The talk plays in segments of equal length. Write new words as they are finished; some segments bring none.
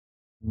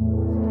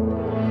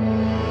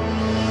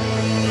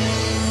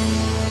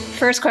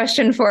First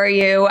question for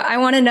you. I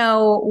want to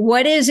know,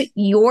 what is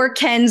your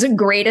Ken's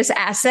greatest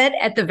asset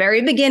at the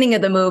very beginning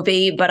of the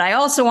movie? But I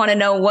also want to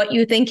know what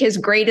you think his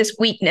greatest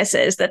weakness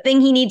is, the thing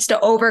he needs to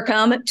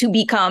overcome to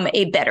become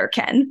a better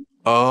Ken.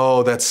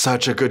 Oh, that's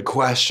such a good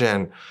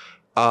question.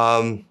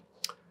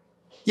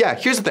 Yeah,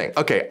 here's the thing.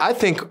 Okay, I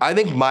think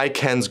my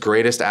Ken's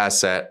greatest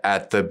asset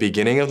at the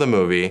beginning of the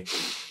movie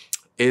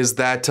is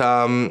that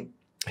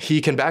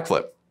he can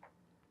backflip.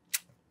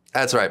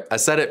 That's right. I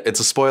said it.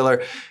 It's a spoiler.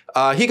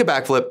 He can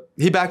backflip.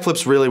 He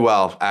backflips really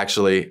well,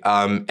 actually.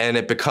 And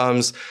it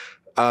becomes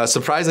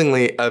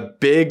surprisingly a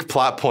big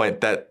plot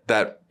point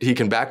that he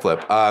can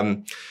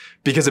backflip.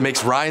 Because it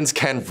makes Ryan's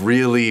Ken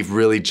really,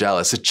 really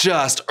jealous. It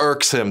just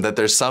irks him that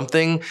there's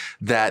something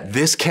that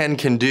this Ken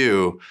can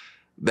do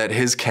that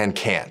his Ken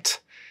can't.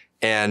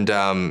 And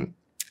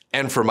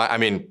for my, I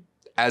mean,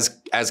 as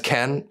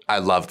Ken, I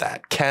love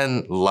that.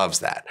 Ken loves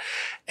that.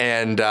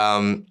 And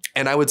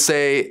I would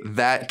say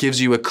that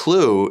gives you a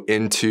clue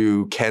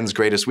into Ken's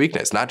greatest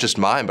weakness, not just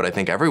mine, but I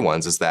think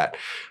everyone's, is that,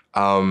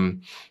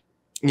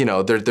 you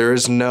know,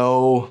 there's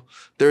no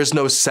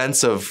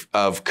sense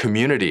of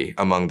community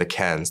among the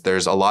Kens.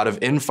 There's a lot of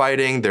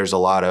infighting. There's a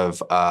lot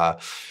of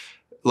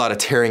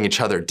tearing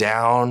each other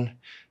down.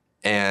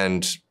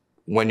 And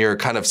when you're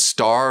kind of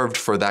starved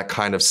for that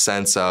kind of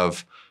sense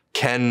of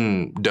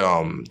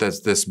Ken-dom,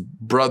 this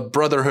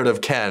brotherhood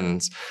of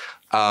Kens,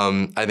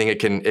 I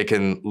think it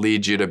can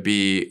lead you to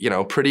be, you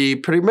know,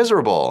 pretty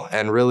miserable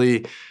and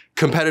really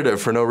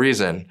competitive for no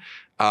reason.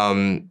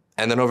 And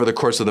then over the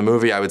course of the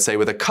movie, I would say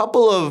with a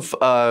couple of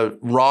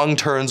wrong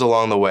turns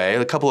along the way,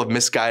 a couple of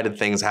misguided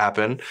things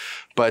happen.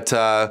 But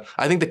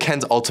I think the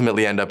Kens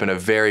ultimately end up in a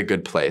very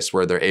good place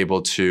where they're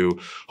able to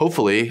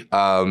hopefully,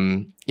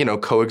 you know,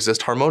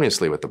 coexist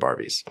harmoniously with the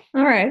Barbies.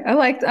 All right, I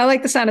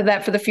like the sound of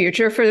that for the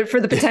future, for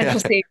the potential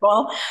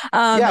sequel.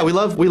 Yeah, we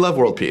love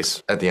world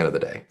peace at the end of the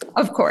day.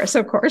 Of course.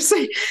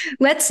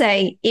 Let's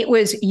say it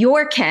was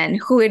your Ken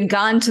who had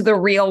gone to the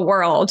real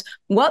world.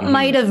 What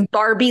might have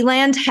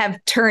Barbieland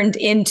have turned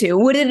into?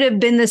 Would it have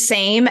been the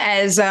same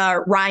as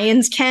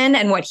Ryan's Ken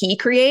and what he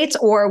creates,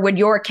 or would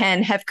your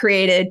Ken have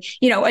created,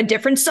 you know, a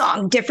different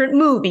song, different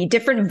movie,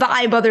 different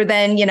vibe other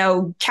than, you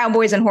know,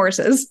 cowboys and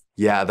horses?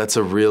 Yeah, that's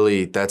a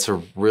really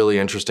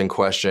interesting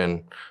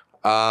question.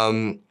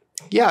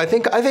 Yeah, I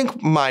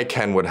think my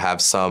Ken would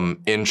have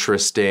some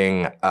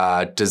interesting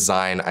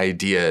design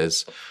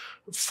ideas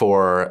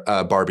for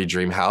a Barbie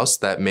dream house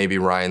that maybe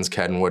Ryan's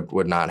Ken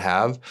would not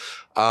have.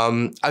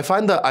 I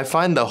find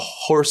the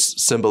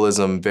horse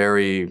symbolism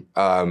very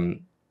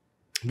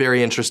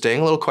interesting,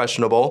 a little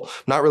questionable.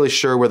 Not really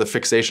sure where the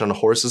fixation on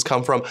horses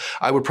come from.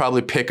 I would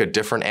probably pick a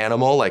different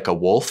animal, like a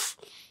wolf.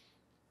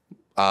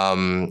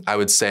 I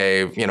would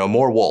say, you know,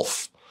 more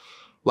wolf,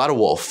 a lot of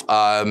wolf.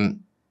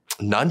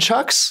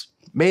 Nunchucks,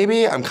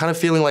 maybe. I'm kind of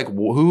feeling like,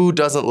 who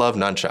doesn't love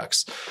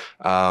nunchucks?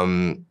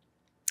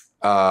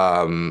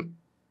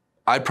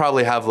 I'd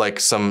probably have like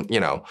some, you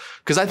know,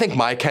 because I think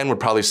my Ken would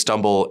probably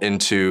stumble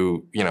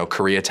into, you know,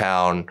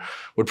 Koreatown,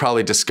 would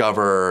probably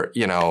discover,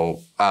 you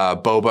know,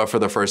 boba for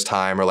the first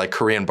time, or like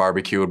Korean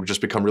barbecue, would just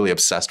become really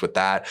obsessed with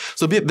that.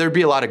 So there'd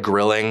be a lot of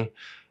grilling.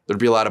 There'd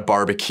be a lot of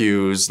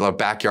barbecues, a lot of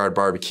backyard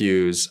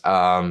barbecues.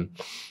 What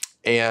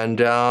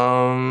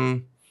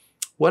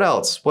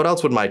else? What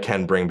else would my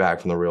Ken bring back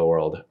from the real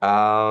world?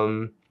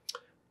 Breakdancing.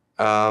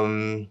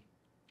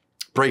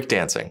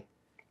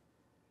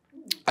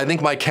 I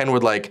think my Ken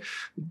would, like,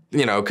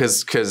 you know,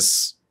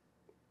 because,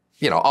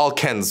 you know, all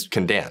Kens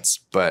can dance.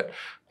 But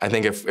I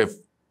think if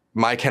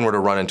my Ken were to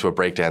run into a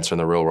breakdancer in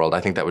the real world, I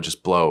think that would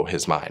just blow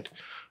his mind.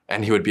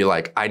 And he would be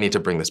like, I need to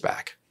bring this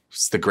back.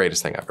 It's the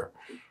greatest thing ever.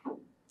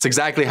 It's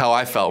exactly how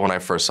I felt when I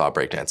first saw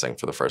breakdancing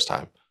for the first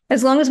time.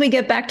 As long as we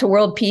get back to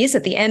world peace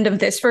at the end of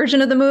this version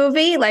of the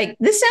movie, like,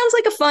 this sounds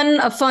like a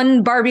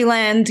fun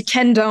Barbieland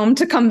Ken Dome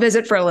to come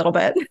visit for a little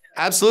bit.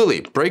 Absolutely.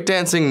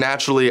 Breakdancing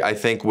naturally, I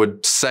think,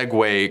 would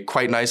segue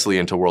quite nicely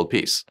into world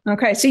peace.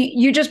 Okay, so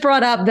you just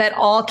brought up that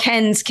all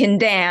Kens can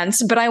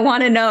dance, but I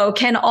want to know,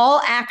 can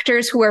all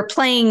actors who are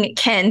playing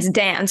Kens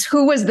dance?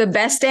 Who was the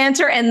best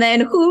dancer, and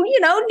then who, you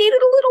know, needed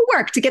a little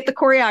work to get the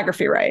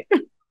choreography right?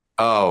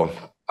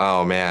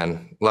 Oh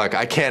man, look,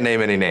 I can't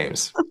name any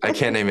names. I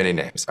can't name any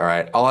names. All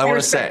right. All I want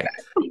to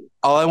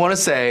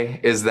say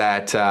is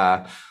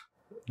that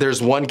there's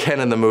one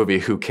Ken in the movie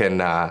who can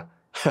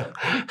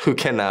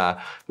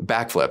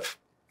backflip,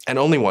 and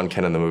only one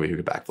Ken in the movie who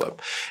could backflip.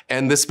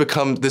 And this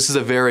is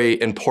a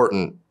very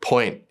important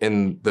point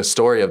in the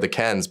story of the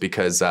Kens,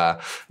 because it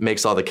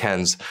makes all the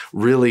Kens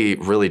really,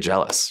 really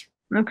jealous.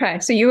 Okay,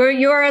 so you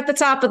are at the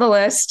top of the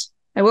list.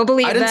 I will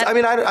believe that. I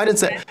mean, I didn't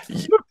say.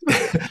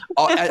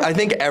 I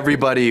think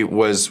everybody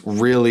was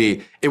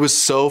really. It was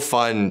so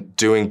fun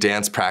doing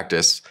dance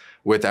practice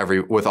with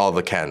all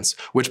the Kens,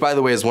 which by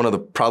the way is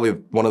probably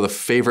one of the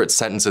favorite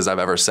sentences I've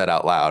ever said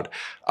out loud.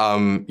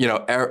 You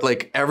know,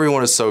 like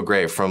everyone is so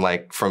great from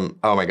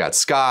oh my God,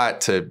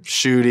 Scott to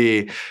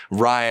Shooty,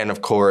 Ryan,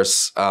 of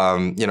course.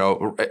 You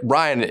know,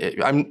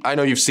 Ryan, I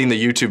know you've seen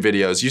the YouTube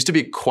videos, used to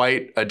be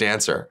quite a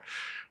dancer.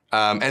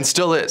 And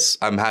still is,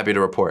 I'm happy to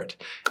report.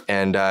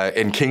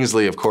 And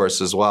Kingsley, of course,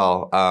 as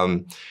well.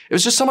 It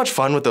was just so much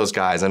fun with those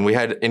guys. And we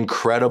had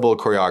incredible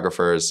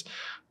choreographers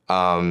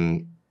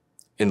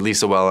in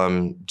Lisa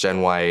Wellham,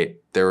 Jen White.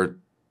 They were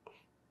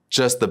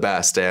just the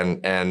best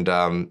and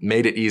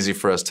made it easy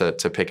for us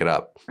to pick it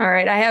up. All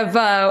right. I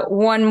have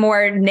one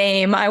more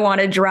name I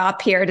want to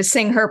drop here to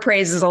sing her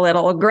praises a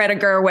little. Greta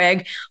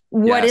Gerwig.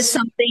 What is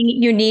something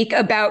unique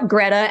about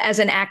Greta as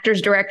an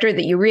actor's director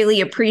that you really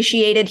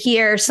appreciated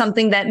here?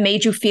 Something that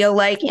made you feel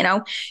like, you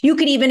know, you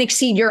could even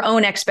exceed your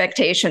own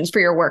expectations for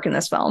your work in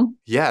this film?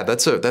 Yeah,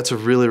 that's a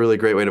really, really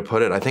great way to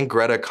put it. I think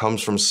Greta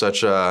comes from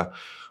such a,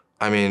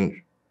 I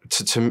mean,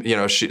 you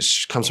know, she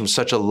comes from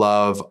such a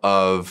love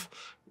of,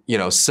 you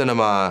know,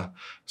 cinema,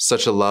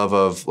 such a love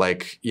of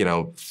like, you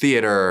know,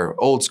 theater,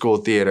 old school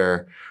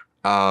theater.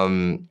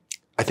 I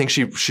think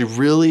she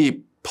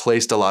really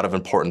placed a lot of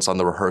importance on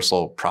the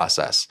rehearsal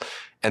process.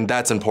 And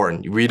that's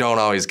important. We don't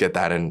always get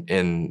that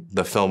in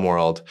the film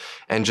world.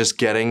 And just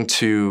getting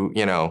to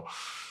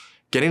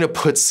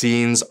put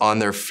scenes on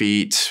their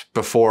feet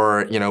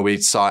before, you know, we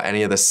saw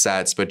any of the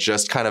sets, but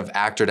just kind of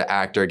actor to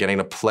actor, getting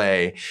to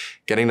play,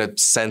 getting to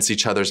sense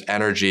each other's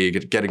energy,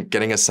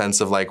 getting a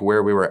sense of like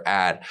where we were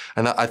at.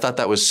 And I thought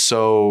that was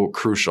so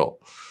crucial.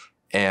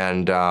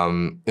 And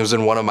it was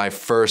in one of my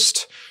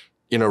first,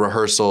 you know,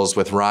 rehearsals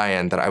with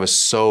Ryan that I was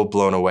so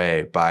blown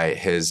away by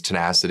his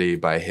tenacity,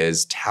 by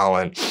his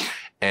talent.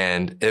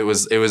 And it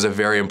was a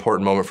very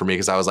important moment for me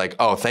because I was like,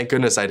 oh, thank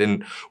goodness I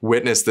didn't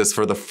witness this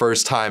for the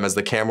first time as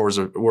the cameras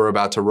were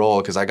about to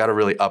roll, because I got to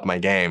really up my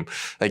game.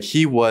 Like,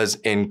 he was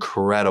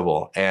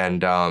incredible.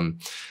 And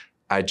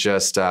I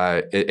just,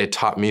 it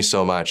taught me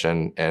so much.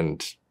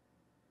 And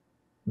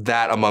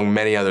that, among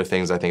many other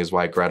things, I think is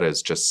why Greta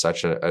is just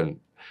such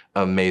an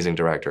amazing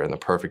director and the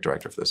perfect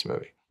director for this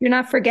movie. Do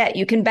not forget,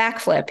 you can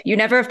backflip. You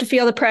never have to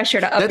feel the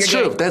pressure to up your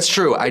game. That's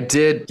true. I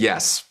did.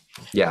 Yes.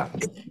 Yeah.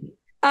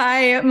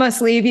 I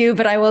must leave you,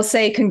 but I will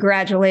say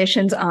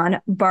congratulations on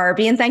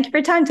Barbie, and thank you for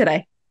your time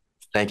today.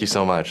 Thank you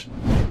so much.